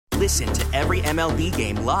Listen to every MLB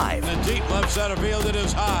game live. In the deep left center field, it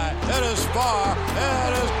is high, it is far,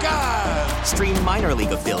 it is gone. Stream minor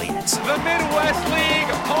league affiliates. The Midwest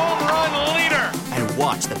League home run leader. And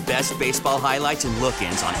watch the best baseball highlights and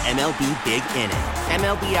look-ins on MLB Big Inning.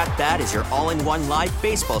 MLB At Bat is your all-in-one live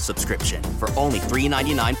baseball subscription for only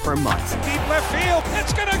 $3.99 per month. Deep left field,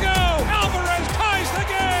 it's gonna go. Alvarez ties the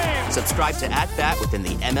game. Subscribe to At Bat within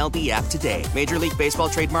the MLB app today. Major League Baseball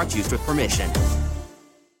trademarks used with permission.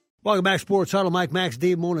 Welcome back, Sports Huddle. Mike Max,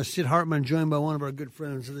 Dave Mona, Sid Hartman, joined by one of our good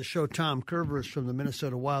friends of the show, Tom Kurvers from the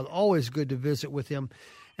Minnesota Wild. Always good to visit with him.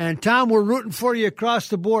 And, Tom, we're rooting for you across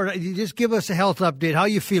the board. You just give us a health update. How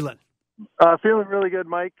you feeling? Feeling really good,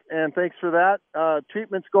 Mike, and thanks for that.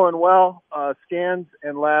 Treatment's going well. Scans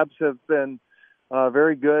and labs have been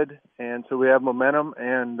very good, and so we have momentum.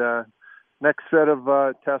 And next set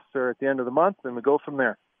of tests are at the end of the month, and we go from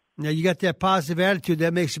there. Now, you got that positive attitude.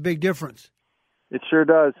 That makes a big difference. It sure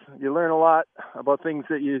does. You learn a lot about things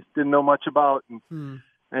that you didn't know much about, and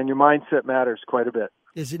your mindset matters quite a bit.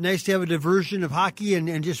 Is it nice to have a diversion of hockey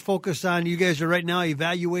and just focus on, you guys are right now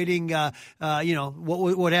evaluating,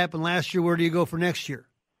 what happened last year? Where do you go for next year?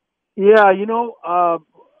 Yeah, I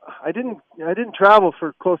didn't travel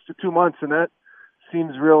for close to 2 months, and that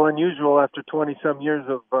seems real unusual after 20-some years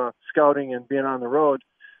of scouting and being on the road.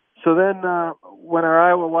 So then when our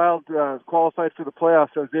Iowa Wild qualified for the playoffs,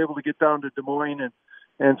 I was able to get down to Des Moines,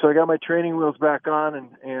 and so I got my training wheels back on, and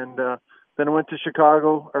then I went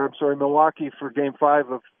to Milwaukee for Game 5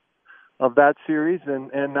 of that series,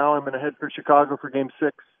 and now I'm going to head for Chicago for Game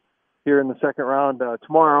 6 here in the second round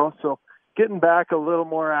tomorrow. So getting back a little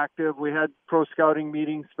more active. We had pro scouting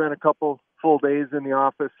meetings, spent a couple full days in the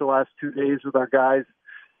office the last 2 days with our guys,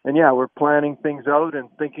 and yeah, we're planning things out and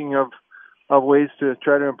thinking of ways to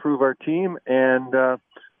try to improve our team and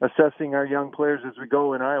assessing our young players as we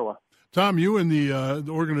go in Iowa. Tom, you and the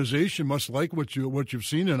organization must like what you've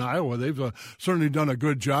seen in Iowa. They've certainly done a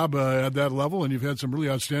good job at that level, and you've had some really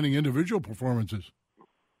outstanding individual performances.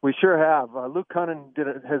 We sure have. Luke Cunnin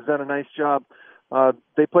has done a nice job.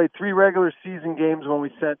 They played 3 regular season games when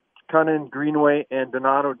we sent Cunnin, Greenway, and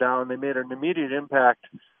Donato down. They made an immediate impact.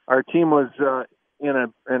 Our team was in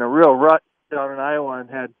a real rut down in Iowa and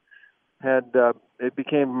had it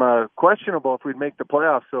became questionable if we'd make the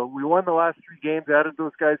playoffs. So we won the last 3 games, added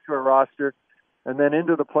those guys to our roster, and then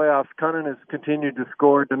into the playoffs, Cunnin has continued to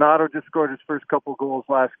score. Donato just scored his first couple goals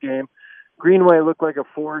last game. Greenway looked like a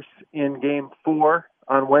force in Game 4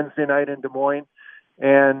 on Wednesday night in Des Moines,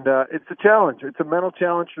 and it's a challenge. It's a mental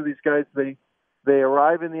challenge for these guys. They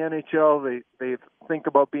arrive in the NHL. They think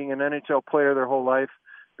about being an NHL player their whole life.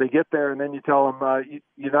 They get there, and then you tell them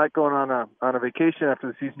you're not going on a vacation after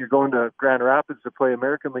the season. You're going to Grand Rapids to play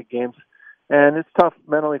American League games, and it's tough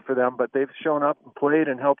mentally for them. But they've shown up and played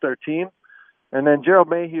and helped our team. And then Gerald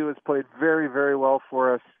Mayhew has played very, very well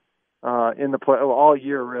for us in the play all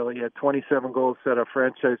year. Really, he had 27 goals, set a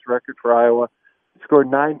franchise record for Iowa. Scored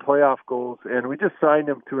 9 playoff goals, and we just signed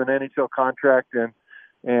him to an NHL contract,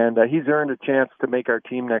 and he's earned a chance to make our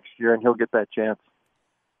team next year, and he'll get that chance.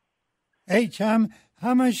 Hey, Tom.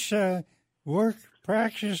 How much work,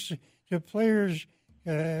 practice do players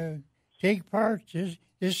take part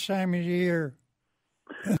this time of the year?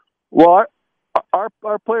 Well, our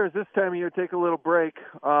players this time of year take a little break.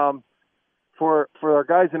 For our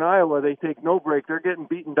guys in Iowa, they take no break. They're getting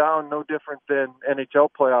beaten down, no different than NHL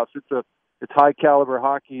playoffs. It's high caliber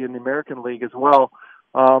hockey in the American League as well.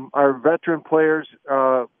 Our veteran players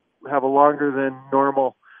have a longer than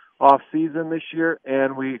normal off season this year,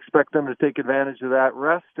 and we expect them to take advantage of that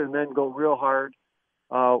rest and then go real hard.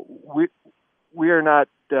 We are not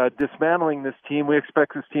dismantling this team. We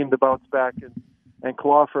expect this team to bounce back and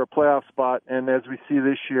claw for a playoff spot. And as we see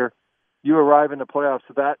this year, you arrive in the playoffs,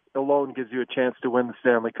 so that alone gives you a chance to win the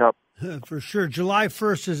Stanley Cup. For sure. July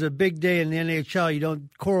 1st is a big day in the NHL. You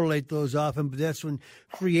don't correlate those often, but that's when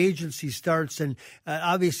free agency starts, and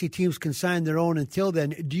obviously teams can sign their own until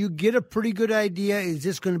then. Do you get a pretty good idea? Is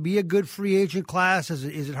this going to be a good free agent class?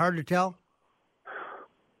 Is it hard to tell?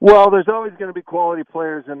 Well, there's always going to be quality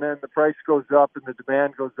players, and then the price goes up and the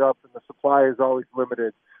demand goes up and the supply is always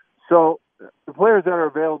limited. So the players that are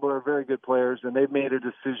available are very good players, and they've made a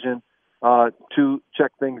decision to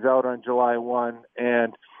check things out on July 1.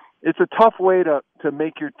 And it's a tough way to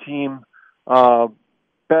make your team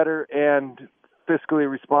better and fiscally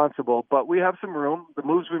responsible. But we have some room. The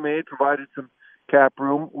moves we made provided some cap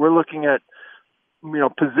room. We're looking at,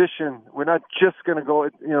 position. We're not just going to go,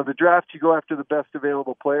 the draft, you go after the best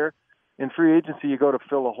available player. In free agency, you go to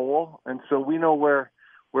fill a hole. And so we know where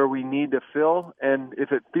we need to fill. And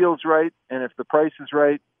if it feels right, and if the price is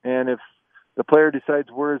right, and if the player decides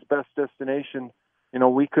we're his best destination,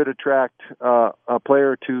 we could attract a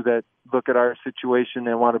player or two that look at our situation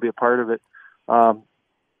and want to be a part of it.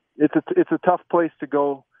 It's a tough place to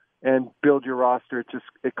go and build your roster.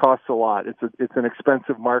 It costs a lot. It's an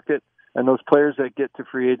expensive market, and those players that get to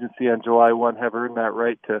free agency on July 1 have earned that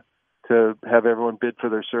right to have everyone bid for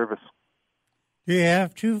their service. Do you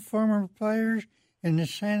have two former players in the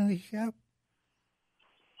Stanley Cup?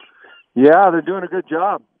 Yeah, they're doing a good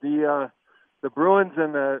job. The Bruins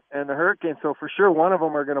and the Hurricanes. So for sure, one of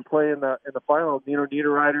them are going to play in the final.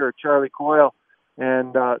 Niederreiter or Charlie Coyle,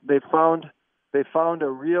 and they found a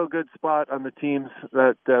real good spot on the teams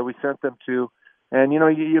that we sent them to. And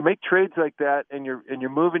you make trades like that, and you're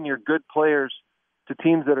moving your good players to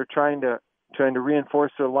teams that are trying to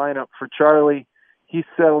reinforce their lineup. For Charlie, he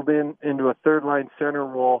settled into a third line center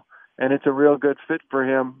role, and it's a real good fit for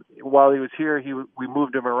him. While he was here, we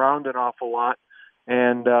moved him around an awful lot,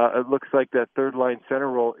 and it looks like that third line center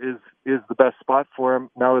role is the best spot for him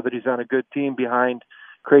now that he's on a good team behind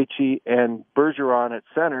Krejci and Bergeron at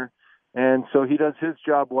center. And so he does his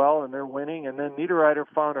job well, and they're winning. And then Niederreiter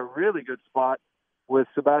found a really good spot with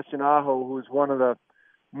Sebastian Aho, who's one of the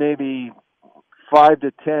maybe 5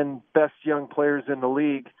 to 10 best young players in the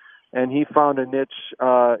league. And he found a niche,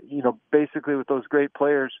 basically with those great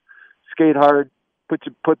players, skate hard,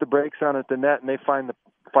 put the brakes on at the net, and they find the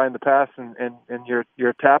pass, and you're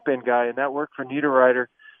a tap-in guy. And that worked for Niederreiter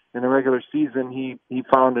in the regular season. He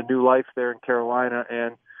found a new life there in Carolina,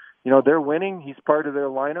 and they're winning. He's part of their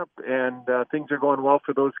lineup, and things are going well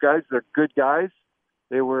for those guys. They're good guys.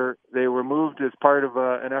 They were moved as part of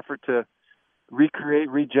an effort to recreate,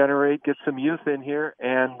 regenerate, get some youth in here,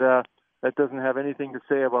 and that doesn't have anything to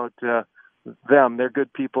say about them. They're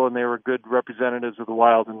good people, and they were good representatives of the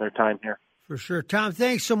Wild in their time here. For sure. Tom,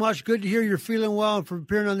 thanks so much. Good to hear you're feeling well and for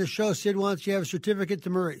appearing on the show. Sid wants you to have a certificate to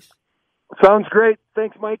Murray's. Sounds great.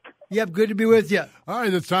 Thanks, Mike. Yep, good to be with you. All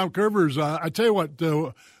right, that's Tom Kurvers. I tell you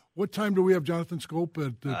what time do we have Jonathan Schoop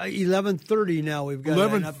at? 11:30 now. We've got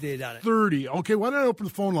an update on it. 11:30. Okay, why don't I open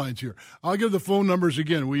the phone lines here? I'll give the phone numbers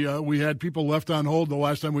again. We had people left on hold the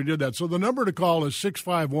last time we did that. So the number to call is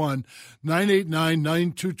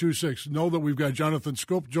 651-989-9226. Know that we've got Jonathan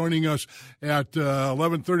Schoop joining us at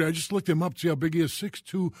 11:30. I just looked him up to see how big he is,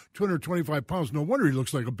 6'2", 225 pounds. No wonder he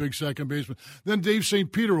looks like a big second baseman. Then Dave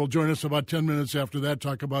St. Peter will join us about 10 minutes after that,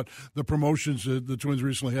 talk about the promotions the Twins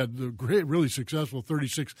recently had. The great, really successful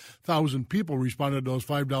 36,000 people responded to those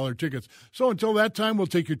 $5 tickets. So until that time, we'll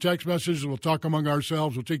take your text messages. We'll talk among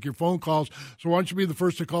ourselves. We'll take your phone calls. So why don't you be the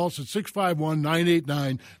first to call us at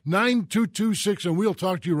 651-989-9226, and we'll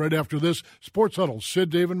talk to you right after this. Sports Huddle, Sid,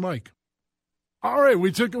 Dave, and Mike. All right,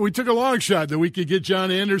 we took a long shot that we could get John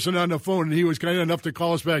Anderson on the phone, and he was kind enough to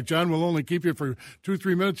call us back. John, we'll only keep you for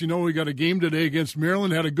 2-3 minutes. We got a game today against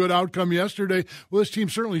Maryland, had a good outcome yesterday. Well, this team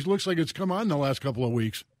certainly looks like it's come on the last couple of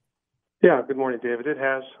weeks. Yeah, good morning, David. It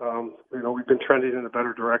has. We've been trending in a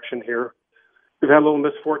better direction here. We've had a little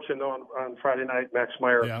misfortune, though, on Friday night. Max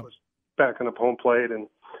Meyer was back on the home plate and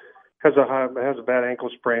has a bad ankle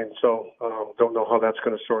sprain, so don't know how that's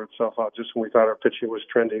going to sort itself out. Just when we thought our pitching was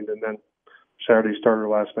trending, and then Saturday starter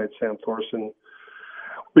last night, Sam Thorson,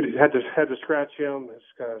 we had to scratch him.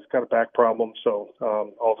 He's got a back problem, so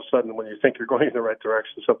all of a sudden, when you think you're going in the right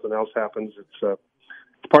direction, something else happens. It's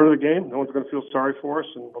part of the game. No one's going to feel sorry for us,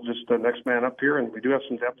 and we'll just next man up here. And we do have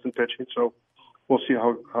some depth in pitching, so we'll see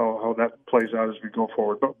how that plays out as we go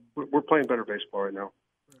forward. But we're playing better baseball right now.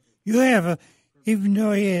 You have, even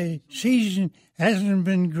though your season hasn't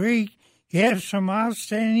been great, you have some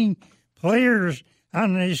outstanding players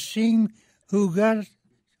on this team who got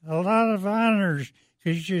a lot of honors.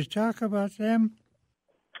 Could you talk about them?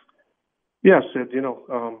 Yes,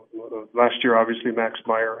 last year, obviously, Max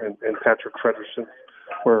Meyer and Patrick Frederiksen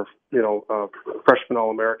were, freshman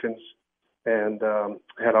All-Americans and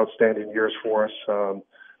had outstanding years for us.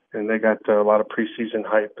 And they got a lot of preseason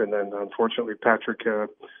hype. And then, unfortunately, Patrick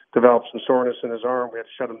developed some soreness in his arm. We had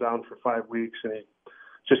to shut him down for 5 weeks. And he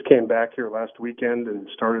just came back here last weekend and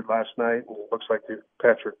started last night. And it looks like the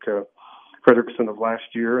Patrick Frederiksen of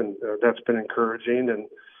last year. And that's been encouraging.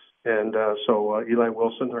 And so Eli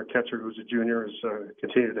Wilson, our catcher, who's a junior, has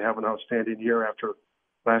continued to have an outstanding year after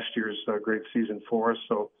last year's great season for us.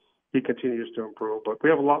 So he continues to improve. But we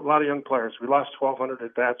have a lot of young players. We lost 1,200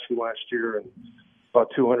 at-bats from last year and about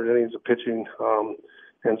 200 innings of pitching.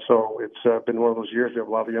 And so it's been one of those years. We have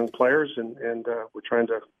a lot of young players, and we're trying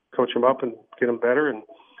to coach them up and get them better. And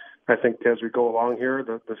I think as we go along here,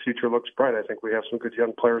 the future looks bright. I think we have some good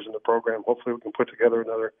young players in the program. Hopefully we can put together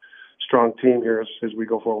another strong team here as we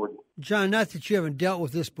go forward. John, not that you haven't dealt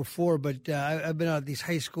with this before, but I've been out at these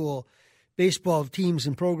high school baseball teams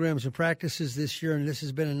and programs and practices this year, and this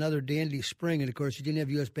has been another dandy spring. And, of course, you didn't have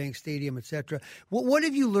U.S. Bank Stadium, et cetera. What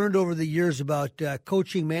have you learned over the years about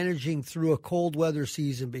coaching, managing through a cold weather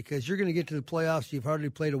season? Because you're going to get to the playoffs, you've hardly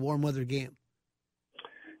played a warm weather game.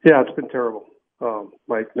 Yeah, it's been terrible,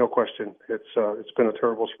 Mike, no question. It's been a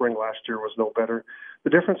terrible spring. Last year was no better. The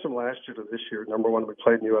difference from last year to this year, number one, we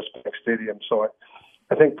played in U.S. Bank Stadium, so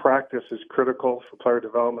I think practice is critical for player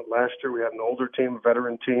development. Last year we had an older team, a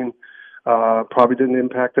veteran team. Probably didn't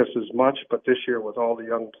impact us as much, but this year with all the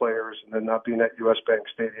young players and then not being at U.S. Bank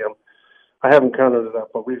Stadium, I haven't counted it up,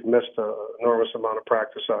 but we've missed an enormous amount of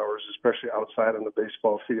practice hours, especially outside on the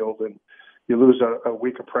baseball field. And you lose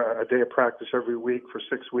a day of practice every week for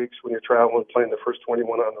 6 weeks when you're traveling, playing the first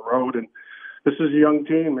 21 on the road. And this is a young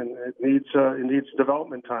team, and it needs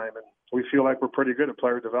development time. And we feel like we're pretty good at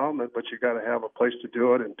player development, but you got to have a place to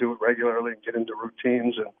do it and do it regularly and get into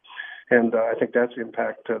routines. And I think that's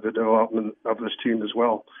impact the development of this team as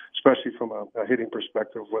well, especially from a hitting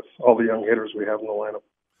perspective with all the young hitters we have in the lineup.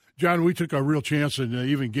 John, we took a real chance in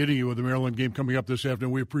even getting you with the Maryland game coming up this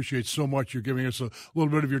afternoon. We appreciate so much you giving us a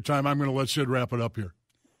little bit of your time. I'm going to let Sid wrap it up here.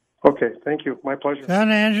 Okay, thank you. My pleasure.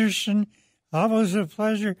 John Anderson, always a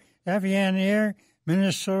pleasure to have you on the air.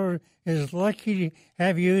 Minnesota is lucky to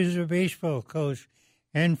have you as a baseball coach.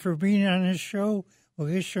 And for being on this show, we'll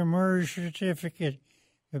get your MERS certificate,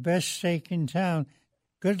 the best steak in town.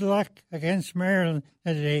 Good luck against Maryland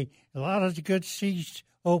today. A lot of good seats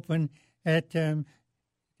open at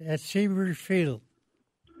Seabird Field.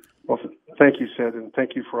 Well, thank you, Sid, and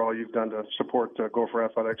thank you for all you've done to support Gopher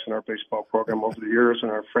Athletics and our baseball program over the years, and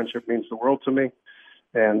our friendship means the world to me.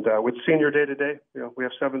 And with Senior Day today, we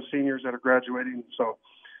have 7 seniors that are graduating, so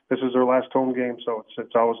this is their last home game, so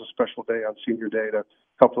it's always a special day on Senior Day to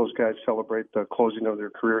help those guys celebrate the closing of their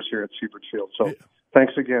careers here at Seabird Field. So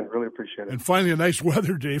thanks again. Really appreciate it. And finally, a nice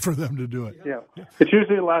weather day for them to do it. Yeah. It's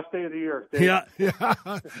usually the last day of the year. Dave. Yeah.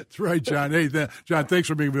 That's right, John. Hey, John, thanks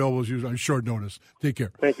for being available as usual on short notice. Take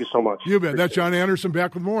care. Thank you so much. You bet. That's John Anderson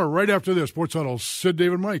back with more right after this. Sports Huddle, Sid,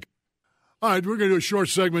 David, Mike. All right, we're going to do a short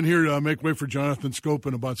segment here to make way for Jonathan Schoop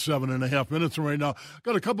in about 7.5 minutes from right now.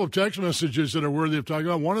 Got a couple of text messages that are worthy of talking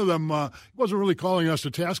about. One of them wasn't really calling us to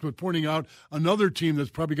task, but pointing out another team that's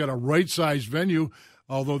probably got a right-sized venue,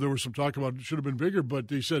 although there was some talk about it should have been bigger, but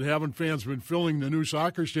they said, haven't fans been filling the new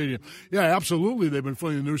soccer stadium? Yeah, absolutely, they've been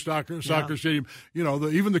filling the new soccer stadium.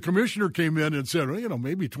 Even the commissioner came in and said,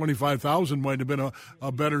 maybe 25,000 might have been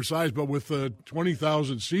a better size, but with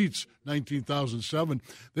 20,000 seats, 19,007,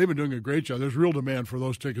 they've been doing a great job. There's real demand for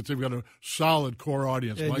those tickets. They've got a solid core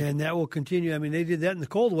audience. And that will continue. I mean, they did that in the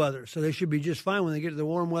cold weather, so they should be just fine when they get to the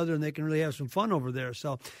warm weather, and they can really have some fun over there.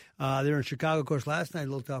 So they're in Chicago, of course, last night,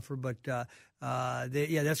 a little tougher, but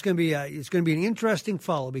that's going to be it's going to be an interesting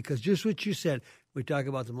follow, because just what you said, we talk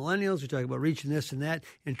about the millennials, we talk about reaching this and that.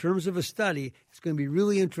 In terms of a study, it's going to be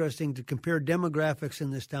really interesting to compare demographics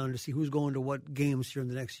in this town to see who's going to what games here in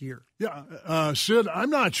the next year. Yeah, Sid, I'm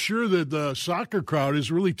not sure that the soccer crowd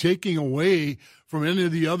is really taking away from any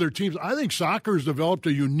of the other teams. I think soccer has developed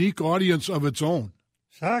a unique audience of its own.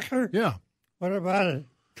 Soccer? Yeah. What about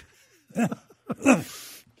it?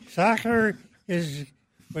 Soccer is,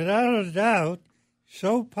 without a doubt,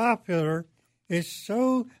 so popular. It's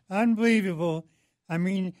so unbelievable. I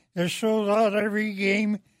mean, they're sold out every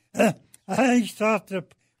game. I thought the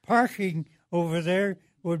parking over there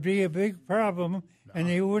would be a big problem, and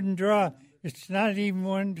they wouldn't draw. It's not even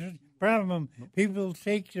one problem. People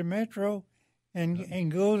take the metro and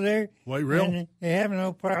go there. Light rail? And they have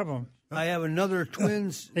no problem. I have another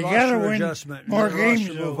Twins they gotta roster win adjustment. more games.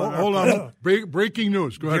 Hold on. Breaking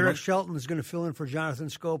news. Go ahead. Derek Shelton is going to fill in for Jonathan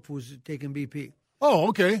Schoop, who's taking BP. Oh,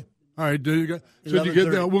 okay. All right, Sid, you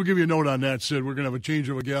get that? We'll give you a note on that, Sid. We're going to have a change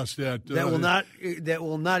of a guest that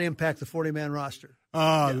will not impact the 40-man roster.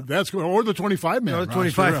 That's good, or the 25-man. Or the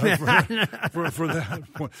 25-man for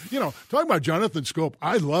that point. Talking about Jonathan Schoop,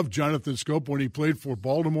 I love Jonathan Schoop when he played for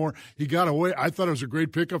Baltimore. He got away. I thought it was a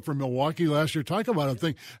great pickup for Milwaukee last year. Talk about a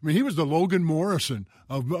thing. I mean, he was the Logan Morrison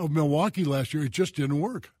of Milwaukee last year. It just didn't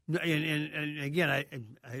work. And again,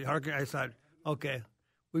 I thought, okay,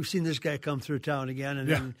 we've seen this guy come through town again, and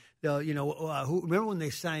then remember when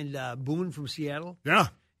they signed Boone from Seattle? Yeah.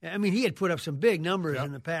 I mean, he had put up some big numbers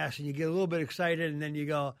in the past, and you get a little bit excited, and then you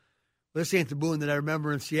go, well, this ain't the Boone that I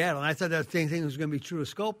remember in Seattle. And I thought that same thing was going to be true of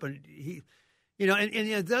Schoop, but he, and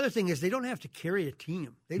the other thing is they don't have to carry a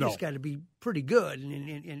team. They just got to be pretty good,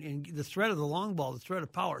 and the threat of the long ball, the threat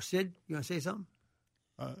of power. Sid, you want to say something?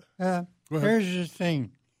 Here's the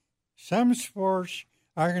thing. Some sports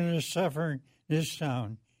are going to suffer in this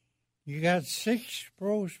town. You got 6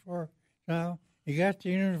 pro sports now. You got the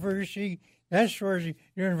university, That's where the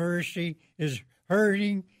university is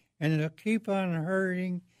hurting, and they'll keep on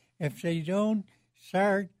hurting if they don't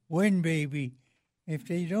start win, baby. If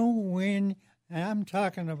they don't win, and I'm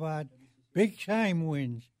talking about big-time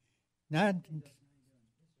wins, not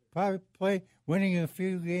probably winning a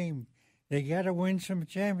few games. They got to win some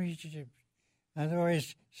championships.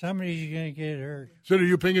 Otherwise, somebody's going to get hurt. So are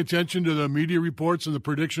you paying attention to the media reports and the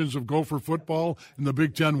predictions of Gopher football in the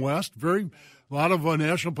Big Ten West? A lot of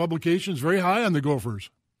national publications very high on the Gophers.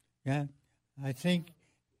 Yeah, I think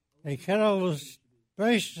they cut all those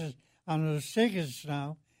prices on those tickets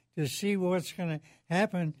now to see what's going to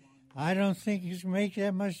happen. I don't think it's going to make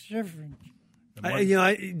that much difference.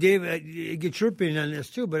 Dave, I get your opinion on this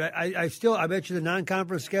too, but I bet you the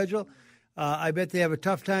non-conference schedule, I bet they have a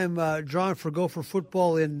tough time drawing for Gopher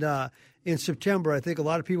football in September. I think a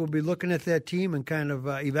lot of people will be looking at that team and kind of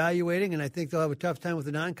evaluating, and I think they'll have a tough time with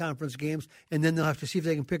the non-conference games, and then they'll have to see if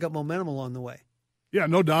they can pick up momentum along the way. Yeah,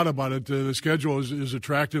 no doubt about it. The schedule is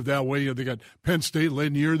attractive that way. They got Penn State late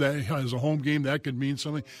in the year that has a home game. That could mean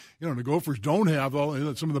something. The Gophers don't have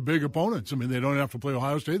some of the big opponents. I mean, they don't have to play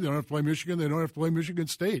Ohio State. They don't have to play Michigan. They don't have to play Michigan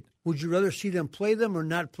State. Would you rather see them play them or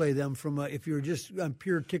not play them from if you were just on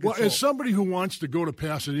pure ticket Well, sold? As somebody who wants to go to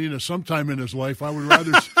Pasadena sometime in his life, I would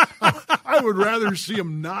rather I would rather see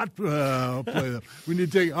him not play them. We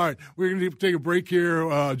need to all right, we're going to take a break here.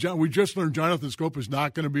 We just learned Jonathan Schoop is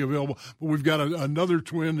not going to be available, but we've got another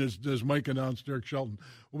twin, as Mike announced, Derek Shelton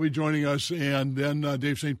will be joining us, and then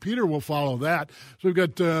Dave St. Peter will follow that. So we've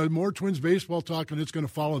got more Twins baseball talk, and it's going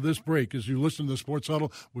to follow this break as you listen to the Sports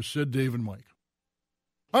Huddle with Sid, Dave, and Mike.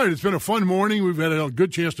 All right, it's been a fun morning. We've had a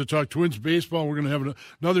good chance to talk Twins baseball. We're going to have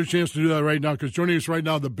another chance to do that right now because joining us right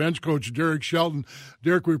now, the bench coach, Derek Shelton.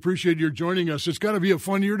 Derek, we appreciate your joining us. It's got to be a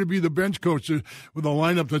fun year to be the bench coach with a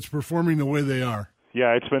lineup that's performing the way they are.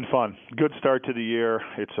 Yeah, it's been fun. Good start to the year.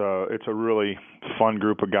 It's a really fun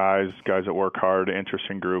group of guys that work hard,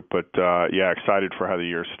 interesting group. But, excited for how the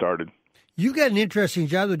year started. You got an interesting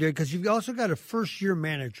job, though, Derek, because you've also got a first-year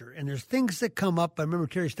manager, and there's things that come up. I remember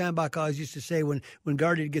Terry Steinbach always used to say when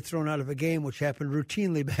Gardy would get thrown out of a game, which happened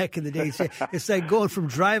routinely back in the day, it's like going from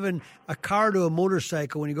driving a car to a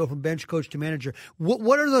motorcycle when you go from bench coach to manager.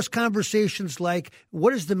 What are those conversations like?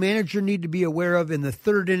 What does the manager need to be aware of in the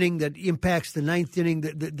third inning that impacts the ninth inning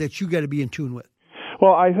that you got to be in tune with?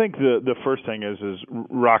 Well, I think the first thing is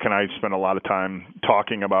Rock and I spend a lot of time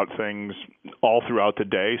talking about things all throughout the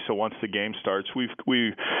day. So once the game starts, we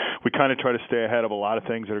kind of try to stay ahead of a lot of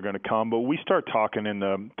things that are going to come. But we start talking in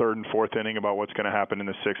the third and fourth inning about what's going to happen in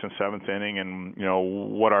the sixth and seventh inning, and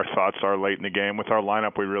what our thoughts are late in the game. With our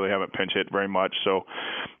lineup, we really haven't pinch hit very much, so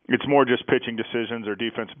it's more just pitching decisions or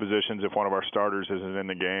defensive positions if one of our starters isn't in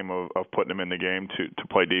the game of putting them in the game to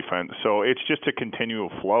play defense. So it's just a continual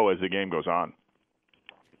flow as the game goes on.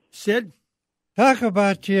 Sid? Talk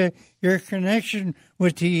about your connection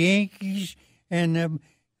with the Yankees and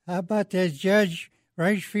how about that Judge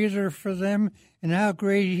right fielder for them and how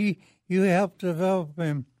great you helped develop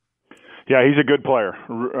him. Yeah, he's a good player.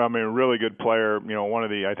 I mean, a really good player. One of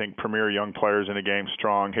the, I think, premier young players in the game,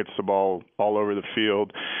 strong, hits the ball all over the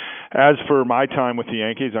field. As for my time with the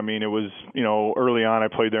Yankees, I mean, it was, early on I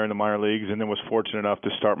played there in the minor leagues and then was fortunate enough to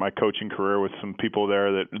start my coaching career with some people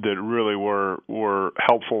there that really were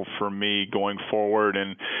helpful for me going forward.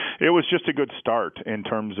 And it was just a good start in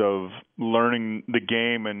terms of learning the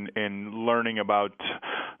game and learning about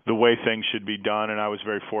the way things should be done. And I was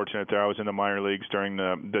very fortunate there. I was in the minor leagues during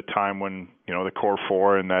the time when, the Core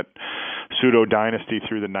Four and that pseudo dynasty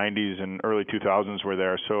through the 90s and early 2000s were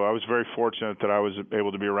there. So I was very fortunate that I was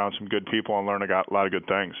able to be around some good people and learn a lot of good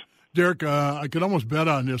things. Derek, I could almost bet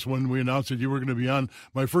on this when we announced that you were going to be on.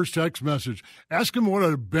 My first text message, ask him what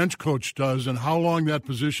a bench coach does and how long that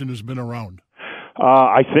position has been around.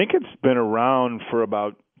 I think it's been around for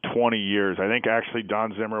about 20 years. I think actually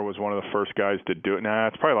Don Zimmer was one of the first guys to do it.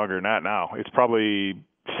 It's probably longer than that now. It's probably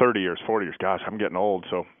 30 years, 40 years. Gosh, I'm getting old,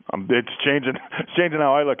 so it's changing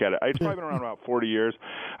how I look at it. It's probably been around about 40 years.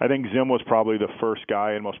 I think Zim was probably the first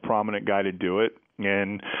guy and most prominent guy to do it.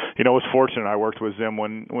 And, was fortunate. I worked with Zim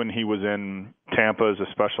when he was in Tampa as a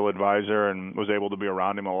special advisor and was able to be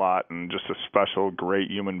around him a lot and just a special, great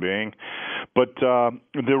human being. But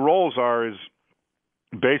the roles is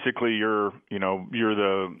basically you're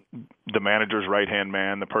the manager's right-hand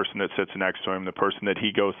man, the person that sits next to him, the person that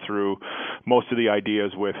he goes through most of the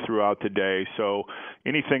ideas with throughout the day. So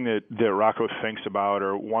anything that Rocco thinks about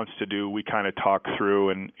or wants to do, we kind of talk through.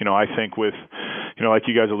 And, I think with, like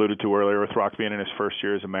you guys alluded to earlier, with Rock being in his first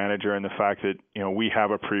year as a manager and the fact that, we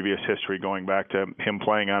have a previous history going back to him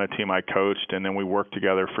playing on a team I coached, and then we worked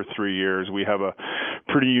together for 3 years. We have a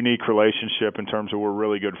pretty unique relationship in terms of we're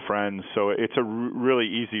really good friends. So it's a really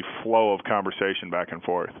easy flow of conversation back and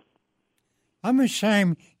forth. How much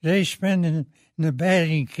time do they spend in the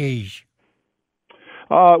batting cage?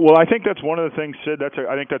 Well, I think that's one of the things, Sid.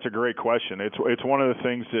 I think that's a great question. It's one of the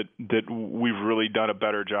things that we've really done a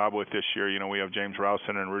better job with this year. We have James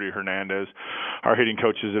Rouson and Rudy Hernandez, our hitting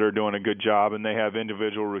coaches, that are doing a good job, and they have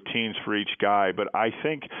individual routines for each guy. But I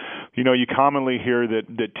think, you commonly hear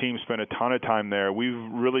that teams spend a ton of time there.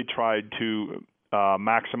 We've really tried to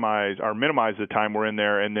maximize or minimize the time we're in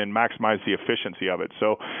there and then maximize the efficiency of it.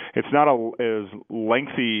 So it's not as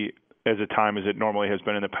lengthy as a time as it normally has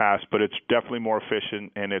been in the past, but it's definitely more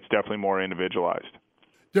efficient and it's definitely more individualized.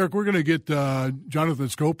 Derek, we're going to get Jonathan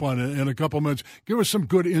Schoop on in a couple minutes. Give us some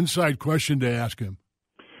good inside question to ask him.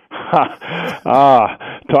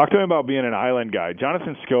 Talk to him about being an island guy.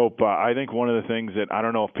 Jonathan Schoop, I think one of the things that I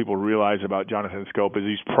don't know if people realize about Jonathan Schoop is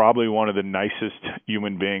he's probably one of the nicest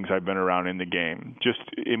human beings I've been around in the game.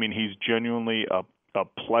 He's genuinely a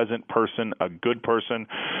pleasant person, a good person.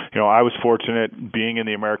 I was fortunate being in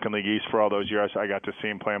the American League East for all those years. I got to see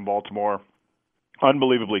him play in Baltimore.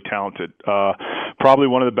 Unbelievably talented. Probably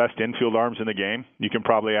one of the best infield arms in the game. You can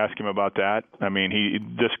probably ask him about that.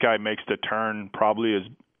 This guy makes the turn probably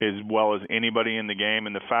as well as anybody in the game.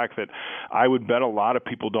 And the fact that I would bet a lot of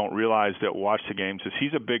people don't realize that watch the games is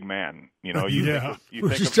he's a big man. We're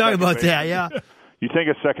just talking about that, yeah. You think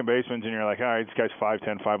of second baseman and you're like, all right, this guy's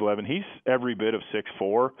 5'10", 5'11". He's every bit of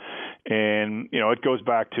 6'4". And, it goes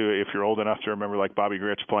back to, if you're old enough to remember, like Bobby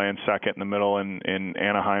Grich playing second in the middle in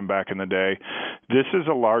Anaheim back in the day. This is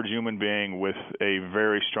a large human being with a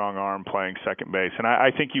very strong arm playing second base. And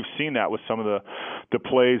I think you've seen that with some of the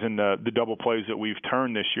plays and the double plays that we've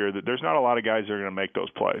turned this year, that there's not a lot of guys that are going to make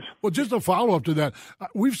those plays. Well, just a follow-up to that,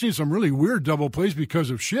 we've seen some really weird double plays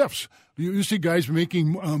because of shifts. You see guys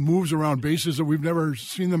making moves around bases that we've never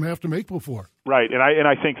seen them have to make before. Right, and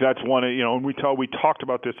I think that's one. And we talked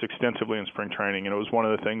about this extensively in spring training, and it was one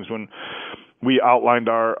of the things when we outlined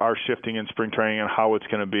our shifting in spring training and how it's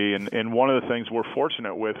going to be. And one of the things we're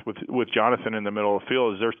fortunate with Jonathan in the middle of the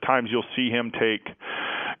field is there's times you'll see him take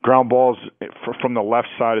ground balls from the left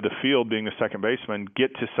side of the field, being the second baseman,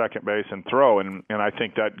 get to second base and throw. And I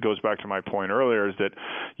think that goes back to my point earlier, is that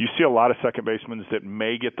you see a lot of second basemen that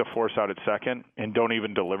may get the force out at second and don't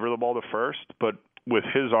even deliver the ball to first, but with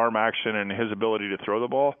his arm action and his ability to throw the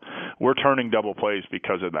ball, we're turning double plays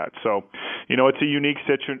because of that. So, it's a unique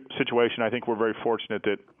situation. I think we're very fortunate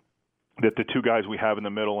that the two guys we have in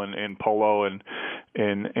the middle, and Polo and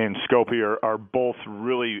Scopey are both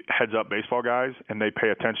really heads-up baseball guys, and they pay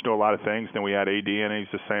attention to a lot of things. Then we had AD, and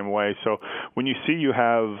he's the same way. So when you see you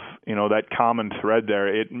have that common thread there,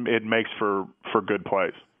 it makes for good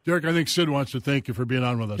plays. Derek, I think Sid wants to thank you for being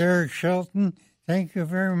on with us. Derek Shelton, thank you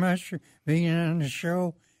very much for being on the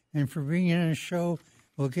show, and for being on the show.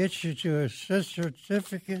 We'll get you to a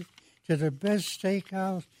certificate to the best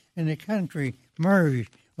steakhouse in the country, Murray's.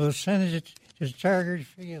 We'll send it to Target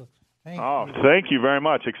Field. Thank you very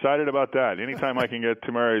much. Excited about that. Anytime I can get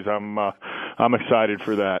to Murray's, I'm excited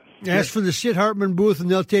for that. Ask for the Sid Hartman booth, and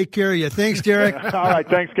they'll take care of you. Thanks, Derek. All right.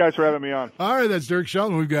 Thanks, guys, for having me on. All right. That's Derek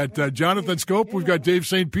Shelton. We've got Jonathan Schoop. We've got Dave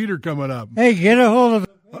St. Peter coming up. Hey, get a hold of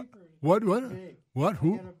the What?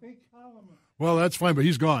 Who? Well, that's fine, but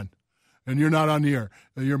he's gone. And you're not on the air.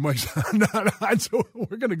 Your mic's not on, so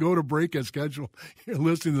we're going to go to break as scheduled. You're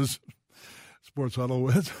listening to this Sports Huddle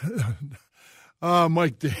with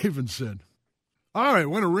Mike Davidson. All right,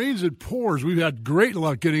 when it rains, it pours. We've had great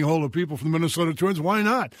luck getting a hold of people from the Minnesota Twins. Why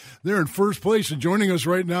not? They're in first place, and joining us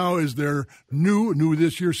right now is their new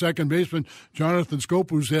this year second baseman, Jonathan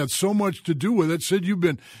Schoop, who's had so much to do with it. Sid, you've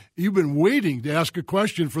been waiting to ask a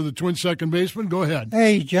question for the Twins second baseman. Go ahead.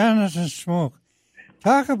 Hey, Jonathan Schoop,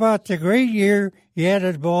 talk about the great year you had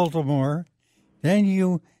at Baltimore. Then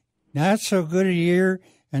you not so good a year.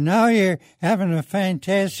 And now you're having a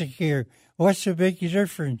fantastic year. What's the big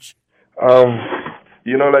difference?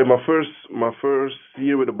 Like my first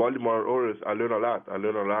year with the Baltimore Orioles, I learned a lot.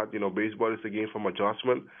 Baseball is a game from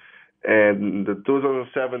adjustment. And the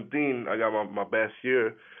 2017, I got my best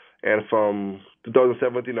year. And from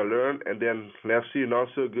 2017, I learned. And then last year, not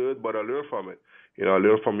so good, but I learned from it. I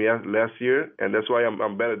learned from last year, and that's why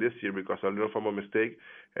I'm better this year, because I learned from a mistake,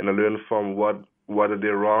 and I learned from what what I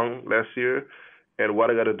did wrong last year, and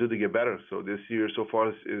what I got to do to get better. So this year so far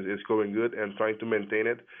is going good, and trying to maintain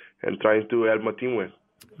it and trying to help my team win.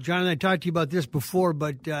 John and I talked to you about this before,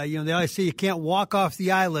 but they always say you can't walk off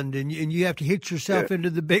the island, and you have to hit yourself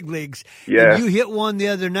into the big leagues. Yeah. And you hit one the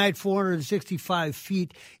other night, 465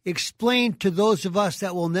 feet. Explain to those of us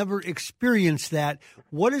that will never experience that,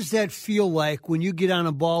 what does that feel like when you get on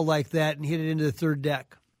a ball like that and hit it into the third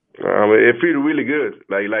deck? It feels really good.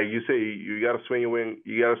 Like you say, you got to swing your way.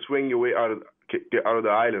 You got to swing your way out of the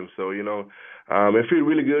island. So it feels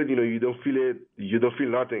really good. You don't feel it. You don't feel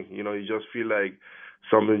nothing. You just feel like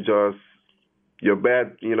something just your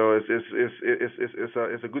bat.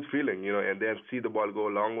 It's a good feeling. And then see the ball go a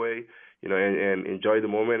long way. And enjoy the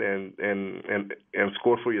moment and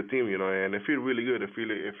score for your team. And it feels really good. It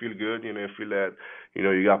feel good. It feel that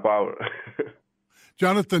you got power.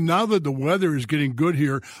 Jonathan, now that the weather is getting good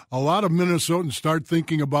here, a lot of Minnesotans start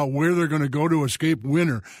thinking about where they're going to go to escape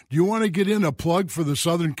winter. Do you want to get in a plug for the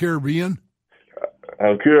Southern Caribbean?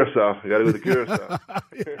 Curacao. You got to go to Curacao.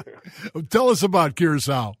 Tell us about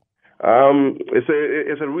Curacao. It's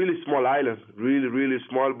a really small island, really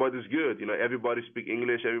small, but it's good. Everybody speak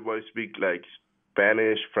English. Everybody speak like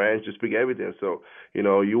Spanish, French, you speak everything. So, you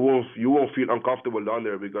won't feel uncomfortable down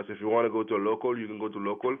there, because if you want to go to a local, you can go to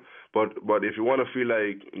local. But if you want to feel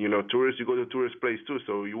like, tourist, you go to tourist place too.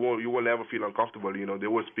 So you won't ever feel uncomfortable. They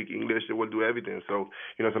will speak English, they will do everything. So,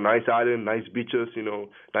 it's a nice island, nice beaches,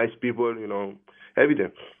 nice people,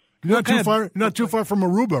 everything. Not too far from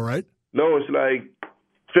Aruba, right? No, it's like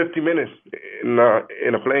 50 minutes in a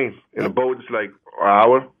plane. In a boat, it's like an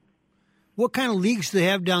hour. What kind of leagues do they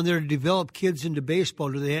have down there to develop kids into baseball?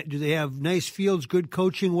 Do they have nice fields, good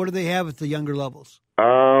coaching? What do they have at the younger levels?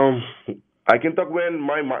 I can talk when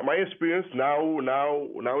my experience now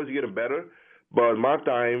is getting better, but my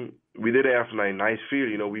time we did have a nice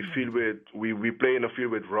field. We play in a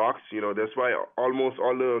field with rocks. That's why almost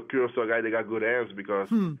all the Curacao guys, they got good hands, because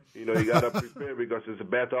you gotta prepare, because it's a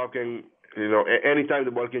bad talking. Anytime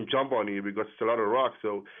the ball can jump on you, because it's a lot of rocks.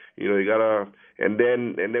 So, you gotta, and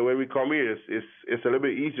then when we come here, it's a little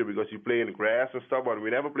bit easier, because you play in grass and stuff. But we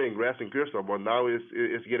never play in grass in Curacao. But now it's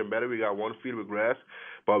getting better. We got one field with grass,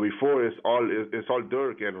 but before it's all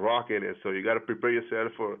dirt and rock in it. So you gotta prepare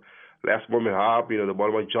yourself for last moment hop. The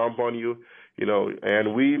ball might jump on you.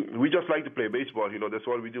 And we just like to play baseball. That's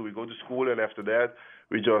what we do. We go to school, and after that,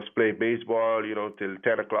 we just play baseball, till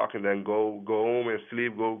 10 o'clock, and then go home and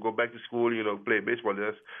sleep, go back to school, play baseball.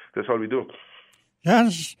 That's all we do.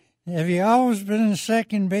 John, have you always been a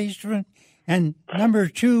second baseman? And number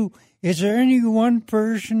two, is there any one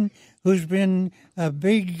person who's been a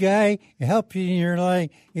big guy helping your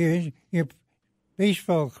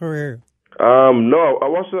baseball career? No, I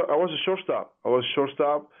was a shortstop.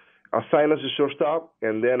 I signed as a shortstop,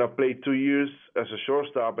 and then I played 2 years as a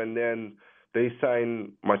shortstop, and then they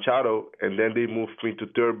signed Machado, and then they moved me to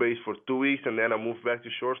third base for 2 weeks, and then I moved back to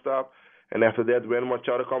shortstop. And after that, when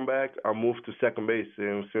Machado come back, I moved to second base.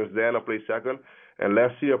 And since then, I play second. And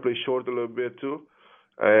last year, I played short a little bit too.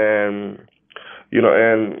 And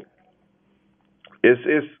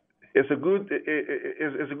it's a good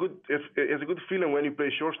feeling when you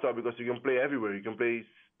play shortstop, because you can play everywhere. You can play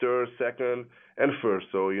third, second, and first.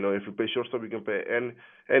 So if you play shortstop, you can play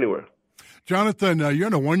anywhere. Jonathan, you're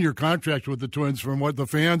in a one-year contract with the Twins. From what the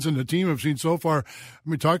fans and the team have seen so far,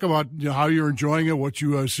 talk about how you're enjoying it, what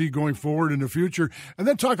you see going forward in the future, and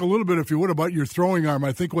then talk a little bit, if you would, about your throwing arm.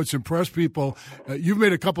 I think what's impressed people, you've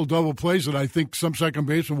made a couple double plays that I think some second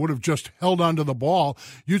baseman would have just held onto the ball.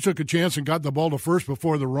 You took a chance and got the ball to first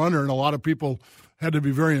before the runner, and a lot of people had to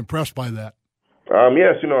be very impressed by that.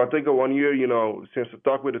 Yes, I think 1 year, since I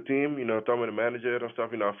talked with the team, talking with the manager and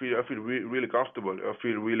stuff, I feel really comfortable. I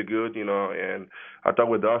feel really good, and I talked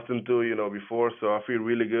with Dustin too, before, so I feel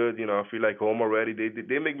really good. I feel like home already.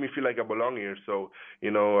 They make me feel like I belong here. So, I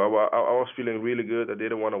was feeling really good. I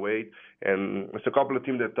didn't want to wait, and it's a couple of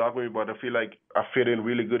teams that talk with me, but I feel like I fit in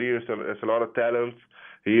really good here. So there's a lot of talent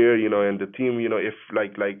here, and the team, if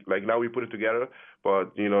like now we put it together.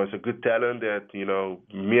 But, it's a good talent that,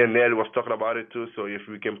 me and Nell was talking about it too. So if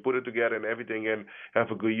we can put it together and everything and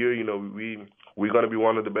have a good year, we're going to be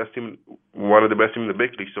one of the best team in the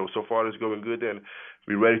big league. So far it's going good, and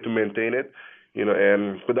we're ready to maintain it,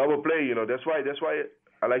 and for double play, that's why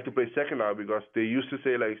I like to play second now, because they used to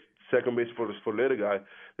say like second base for little guy.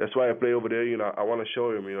 That's why I play over there. I want to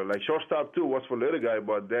show him, like shortstop too was for little guy,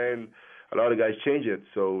 but then a lot of guys change it.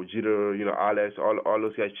 So Jeter, Alex, all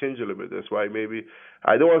those guys change a little bit. That's why maybe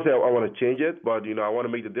I don't want to say I want to change it, but I want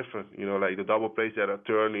to make the difference. Like the double plays that are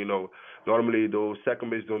turn. Normally those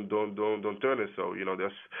second base don't turn it. So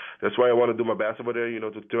that's why I want to do my best over there.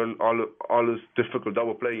 To turn all those difficult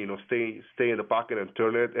double play. Stay in the pocket and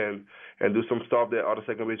turn it and do some stuff that other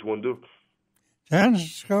second base won't do. John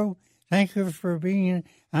Schoop, thank you for being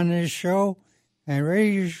on this show and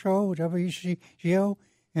radio show, WCGO,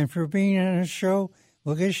 and for being on the show.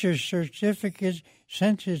 We'll get your certificates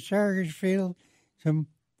sent to Target Field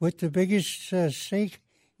with the biggest steak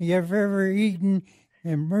you've ever eaten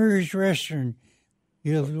in Murray's Restaurant.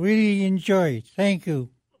 You'll really enjoy it. Thank you.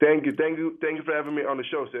 Thank you for having me on the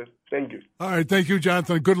show, sir. Thank you. All right, thank you,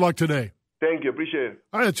 Jonathan. Good luck today. Thank you. Appreciate it.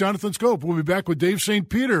 All right, Jonathan Schoop. We'll be back with Dave St.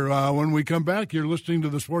 Peter when we come back. You're listening to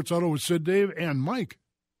the Sports Huddle with Sid, Dave, and Mike.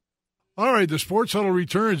 All right, the Sports Huddle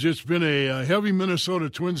returns. It's been a heavy Minnesota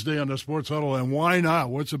Twins day on the Sports Huddle, and why not?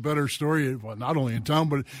 What's a better story, well, not only in town,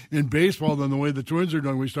 but in baseball than the way the Twins are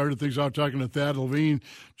doing? We started things out talking to Thad Levine,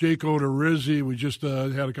 Jake Odorizzi. We just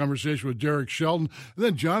had a conversation with Derek Shelton. And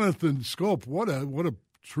then Jonathan Schoop. What a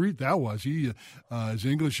treat that was. His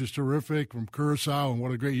English is terrific from Curacao, and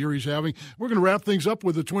what a great year he's having. We're going to wrap things up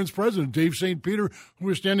with the Twins president, Dave St. Peter, who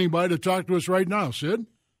is standing by to talk to us right now. Sid?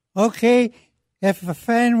 Okay. If a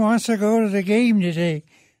fan wants to go to the game today,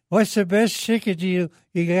 what's the best ticket deal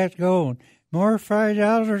you got going? More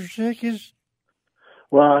 $5 tickets?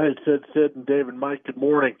 Well, it's Sid and Dave and Mike, good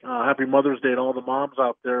morning. Happy Mother's Day to all the moms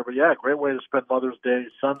out there. But, yeah, great way to spend Mother's Day.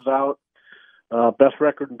 Sun's out. Best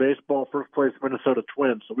record in baseball, first place Minnesota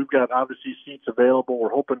Twins. So we've got, obviously, seats available. We're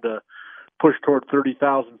hoping to push toward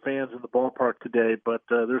 30,000 fans in the ballpark today, but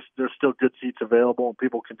there's still good seats available, and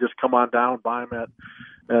people can just come on down, buy them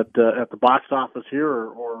at the box office here,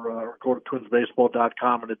 or go to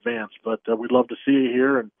twinsbaseball.com in advance. But we'd love to see you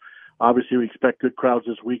here, and obviously we expect good crowds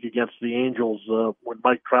this week against the Angels when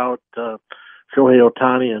Mike Trout, Shohei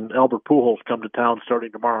Ohtani, and Albert Pujols come to town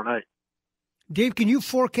starting tomorrow night. Dave, can you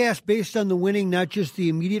forecast based on the winning, not just the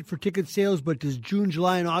immediate for ticket sales, but does June,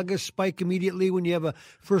 July, and August spike immediately when you have a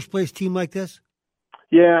first-place team like this?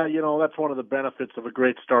 Yeah, that's one of the benefits of a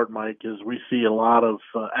great start, Mike, is we see a lot of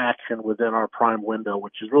action within our prime window,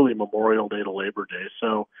 which is really Memorial Day to Labor Day.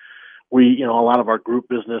 So a lot of our group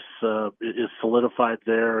business is solidified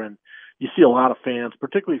there, and you see a lot of fans,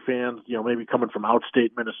 particularly fans, maybe coming from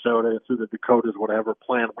outstate Minnesota, through the Dakotas, whatever,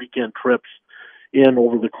 plan weekend trips in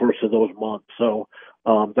over the course of those months. So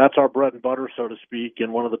that's our bread and butter, so to speak,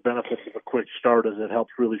 and one of the benefits of a quick start is it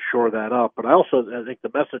helps really shore that up. But I think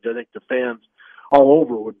the message to fans all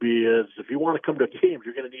over would be is if you want to come to games,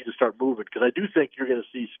 you're going to need to start moving, because I do think you're going to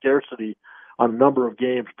see scarcity on a number of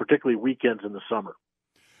games, particularly weekends in the summer.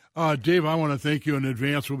 Dave, I want to thank you in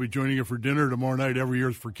advance. We'll be joining you for dinner tomorrow night. Every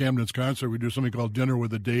year for Camden's concert, we do something called Dinner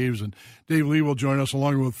with the Daves, and Dave Lee will join us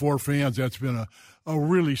along with 4 fans. That's been a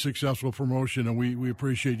really successful promotion, and we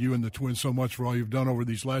appreciate you and the Twins so much for all you've done over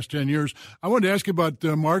these last 10 years. I wanted to ask you about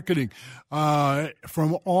marketing.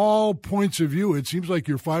 From all points of view, it seems like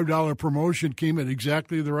your $5 promotion came at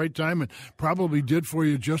exactly the right time and probably did for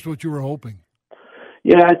you just what you were hoping.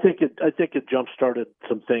 Yeah, I think it jump-started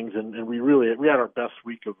some things, and we had our best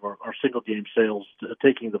week of our single game sales,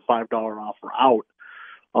 taking the $5 offer out.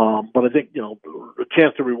 But I think a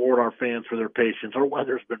chance to reward our fans for their patience. Our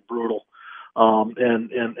weather's been brutal,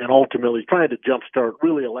 and ultimately trying to jump-start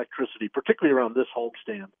really electricity, particularly around this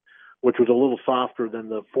homestand, which was a little softer than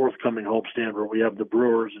the forthcoming homestand where we have the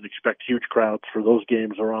Brewers and expect huge crowds for those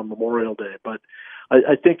games around Memorial Day. But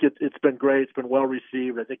I think it's been great. It's been well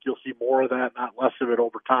received. I think you'll see more of that, not less of it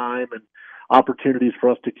over time, and opportunities for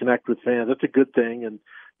us to connect with fans. That's a good thing. And,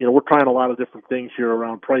 we're trying a lot of different things here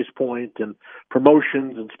around price point and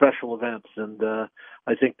promotions and special events. And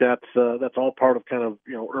I think that's all part of kind of,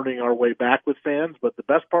 earning our way back with fans. But the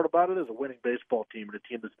best part about it is a winning baseball team and a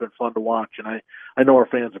team that's been fun to watch. And I know our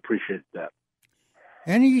fans appreciate that.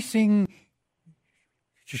 Anything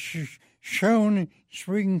shown in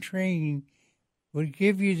spring training would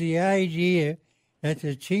give you the idea that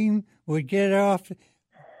the team would get off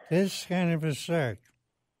this kind of a start?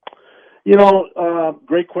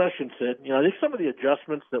 Great question, Sid. I think some of the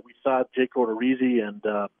adjustments that we saw Jake Odorizzi and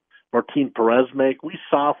Martin Perez make, we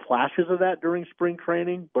saw flashes of that during spring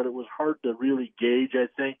training, but it was hard to really gauge, I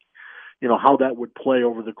think, how that would play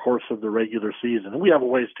over the course of the regular season. And we have a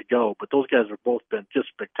ways to go, but those guys have both been just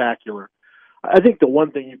spectacular. I think the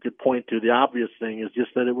one thing you could point to, the obvious thing, is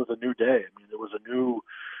just that it was a new day. I mean, there was a new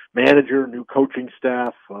manager, new coaching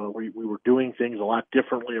staff. We were doing things a lot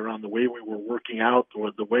differently around the way we were working out,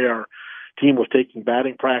 or the way our team was taking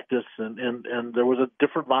batting practice, and there was a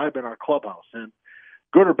different vibe in our clubhouse. And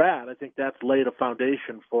good or bad, I think that's laid a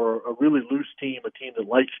foundation for a really loose team, a team that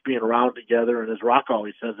likes being around together, and as Rock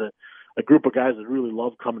always says, a group of guys that really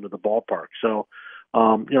love coming to the ballpark. So,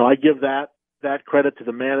 I give that credit to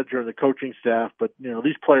the manager and the coaching staff, but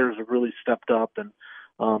these players have really stepped up, and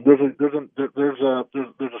there's a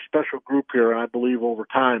special group here, and I believe over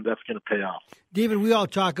time that's going to pay off. David, we all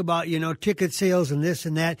talk about ticket sales and this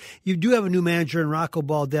and that. You do have a new manager in Rocco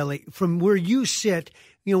Baldelli. From where you sit,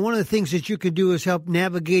 one of the things that you could do is help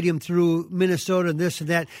navigate him through Minnesota and this and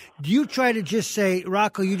that. Do you try to just say,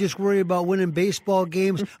 Rocco, you just worry about winning baseball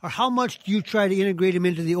games, or how much do you try to integrate him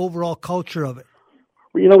into the overall culture of it?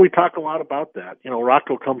 Well, we talk a lot about that.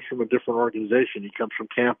 Rocco comes from a different organization. He comes from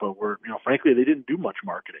Tampa, where, frankly, they didn't do much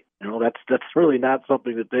marketing. That's really not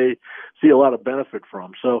something that they see a lot of benefit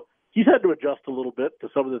from. So he's had to adjust a little bit to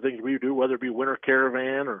some of the things we do, whether it be Winter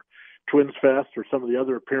Caravan or Twins Fest or some of the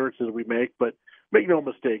other appearances we make. But make no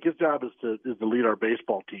mistake, his job is to lead our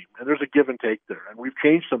baseball team, and there's a give and take there. And we've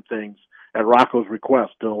changed some things at Rocco's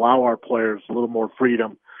request to allow our players a little more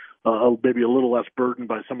freedom. Maybe a little less burdened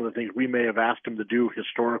by some of the things we may have asked him to do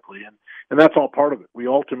historically. And that's all part of it. We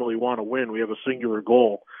ultimately want to win. We have a singular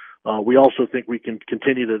goal. We also think we can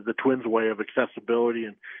continue the Twins way of accessibility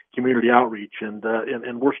and community outreach. And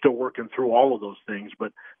we're still working through all of those things.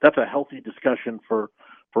 But that's a healthy discussion for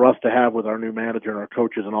us to have with our new manager and our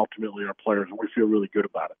coaches and ultimately our players. And we feel really good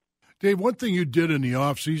about it. Dave, one thing you did in the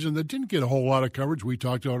offseason that didn't get a whole lot of coverage, we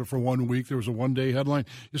talked about it for 1 week. There was a one-day headline.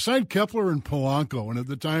 You signed Kepler and Polanco, and at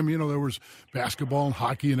the time, there was basketball and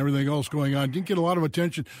hockey and everything else going on. Didn't get a lot of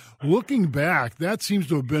attention. Looking back, that seems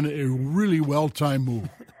to have been a really well-timed move.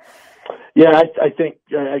 Yeah, I think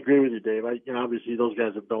I agree with you, Dave. Obviously those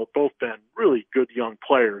guys have both been really good young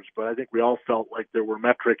players, but I think we all felt like there were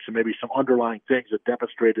metrics and maybe some underlying things that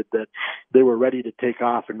demonstrated that they were ready to take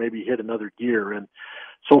off and maybe hit another gear. And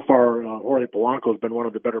so far, Jorge Polanco has been one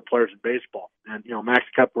of the better players in baseball. And, Max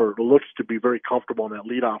Kepler looks to be very comfortable in that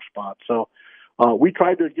leadoff spot. So we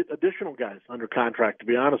tried to get additional guys under contract, to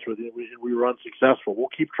be honest with you. We were unsuccessful. We'll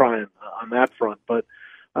keep trying on that front. But,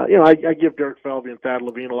 I give Derek Felvey and Thad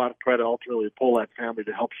Levine a lot of credit ultimately to pull that family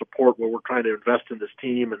to help support what we're trying to invest in this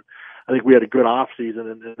team. And I think we had a good offseason,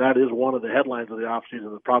 and that is one of the headlines of the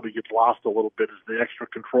offseason that probably gets lost a little bit is the extra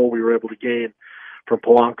control we were able to gain from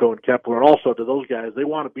Polanco and Kepler, and also to those guys, they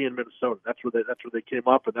want to be in Minnesota. That's where they came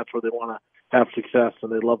up, and that's where they want to have success,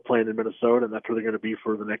 and they love playing in Minnesota, and that's where they're going to be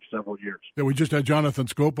for the next several years. Yeah, we just had Jonathan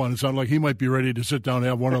Schoop on. It sounded like he might be ready to sit down and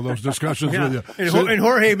have one of those discussions with you. And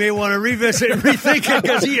Jorge may want to revisit and rethink it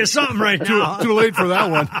because he is something right now. Too late for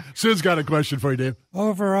that one. Sid's got a question for you, Dave.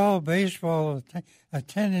 Overall, baseball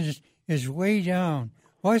attendance is way down.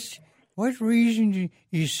 What reason do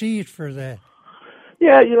you see it for that?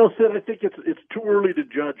 Yeah, Sid, I think it's too early to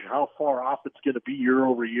judge how far off it's going to be year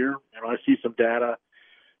over year. I see some data,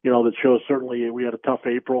 that shows certainly we had a tough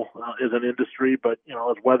April as an industry, but,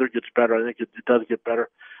 as weather gets better, I think it does get better.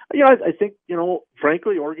 I think,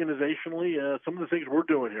 frankly, organizationally, some of the things we're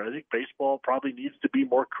doing here, I think baseball probably needs to be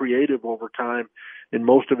more creative over time in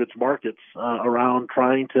most of its markets around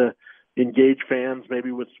trying to engage fans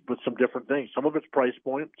maybe with some different things. Some of it's price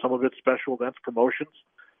point, some of it's special events, promotions.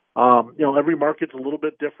 Every market's a little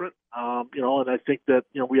bit different, and I think that,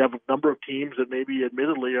 we have a number of teams that maybe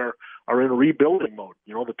admittedly are in rebuilding mode.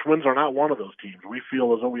 The Twins are not one of those teams. We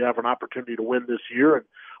feel as though we have an opportunity to win this year, and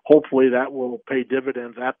hopefully that will pay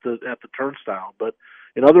dividends at the turnstile. But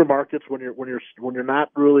in other markets, when you're not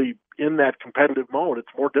really in that competitive mode, it's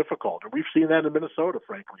more difficult. And we've seen that in Minnesota,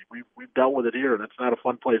 frankly. We've dealt with it here, and it's not a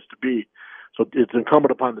fun place to be. So it's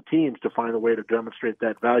incumbent upon the teams to find a way to demonstrate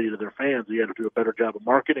that value to their fans. You have to do a better job of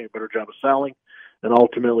marketing, a better job of selling, and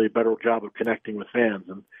ultimately a better job of connecting with fans.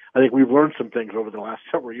 And I think we've learned some things over the last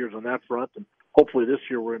several years on that front, and hopefully this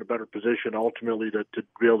year we're in a better position ultimately to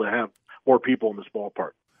be able to have more people in this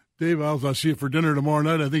ballpark. Dave, I'll see you for dinner tomorrow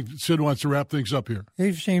night. I think Sid wants to wrap things up here.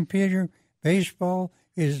 Dave St. Peter, baseball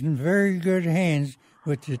is in very good hands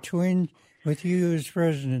with the Twins, with you as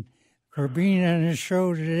president. For being on the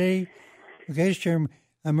show today, get your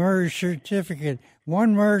emerge certificate.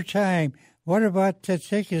 One more time, what about the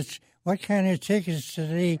tickets? What kind of tickets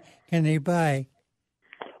today can they buy?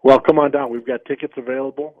 Well, come on down. We've got tickets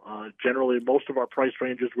available. Generally, most of our price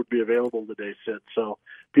ranges would be available today, Sid. So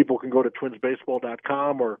people can go to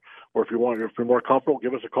twinsbaseball.com, or if you're more comfortable,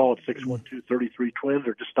 give us a call at 612-33-TWINS,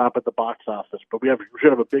 or just stop at the box office. But we should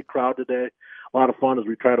have a big crowd today. A lot of fun as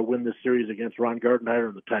we try to win this series against Ron Gardenhire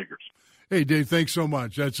and the Tigers. Hey, Dave, thanks so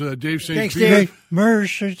much. That's Dave St. Thanks, Peter. Dave. MERS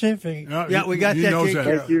certificate. Yeah, we got he that. knows that.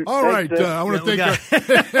 Thank you. All right, I want to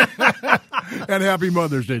thank And happy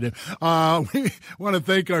Mother's Day, Dave. We want to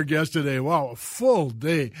thank our guest today. Wow, a full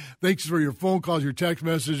day. Thanks for your phone calls, your text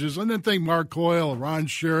messages, and then thank Mark Coyle, Ron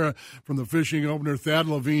Shera from the Fishing Opener, Thad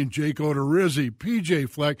Levine, Jake Odorizzi, PJ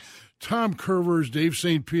Fleck, Tom Kurvers, Dave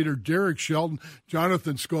St. Peter, Derek Shelton,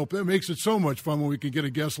 Jonathan Schoop. That makes it so much fun when we can get a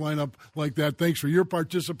guest lineup like that. Thanks for your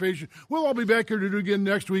participation. We'll all be back here to do it again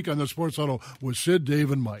next week on the Sports Huddle with Sid,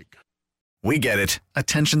 Dave, and Mike. We get it.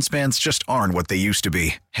 Attention spans just aren't what they used to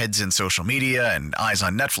be. Heads in social media and eyes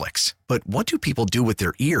on Netflix. But what do people do with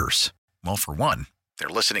their ears? Well, for one, they're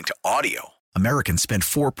listening to audio. Americans spend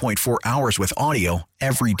 4.4 hours with audio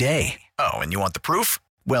every day. Oh, and you want the proof?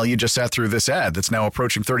 Well, you just sat through this ad that's now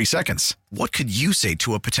approaching 30 seconds. What could you say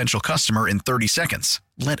to a potential customer in 30 seconds?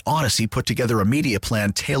 Let Odyssey put together a media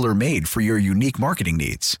plan tailor-made for your unique marketing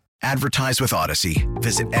needs. Advertise with Odyssey.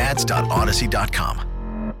 Visit ads.odyssey.com.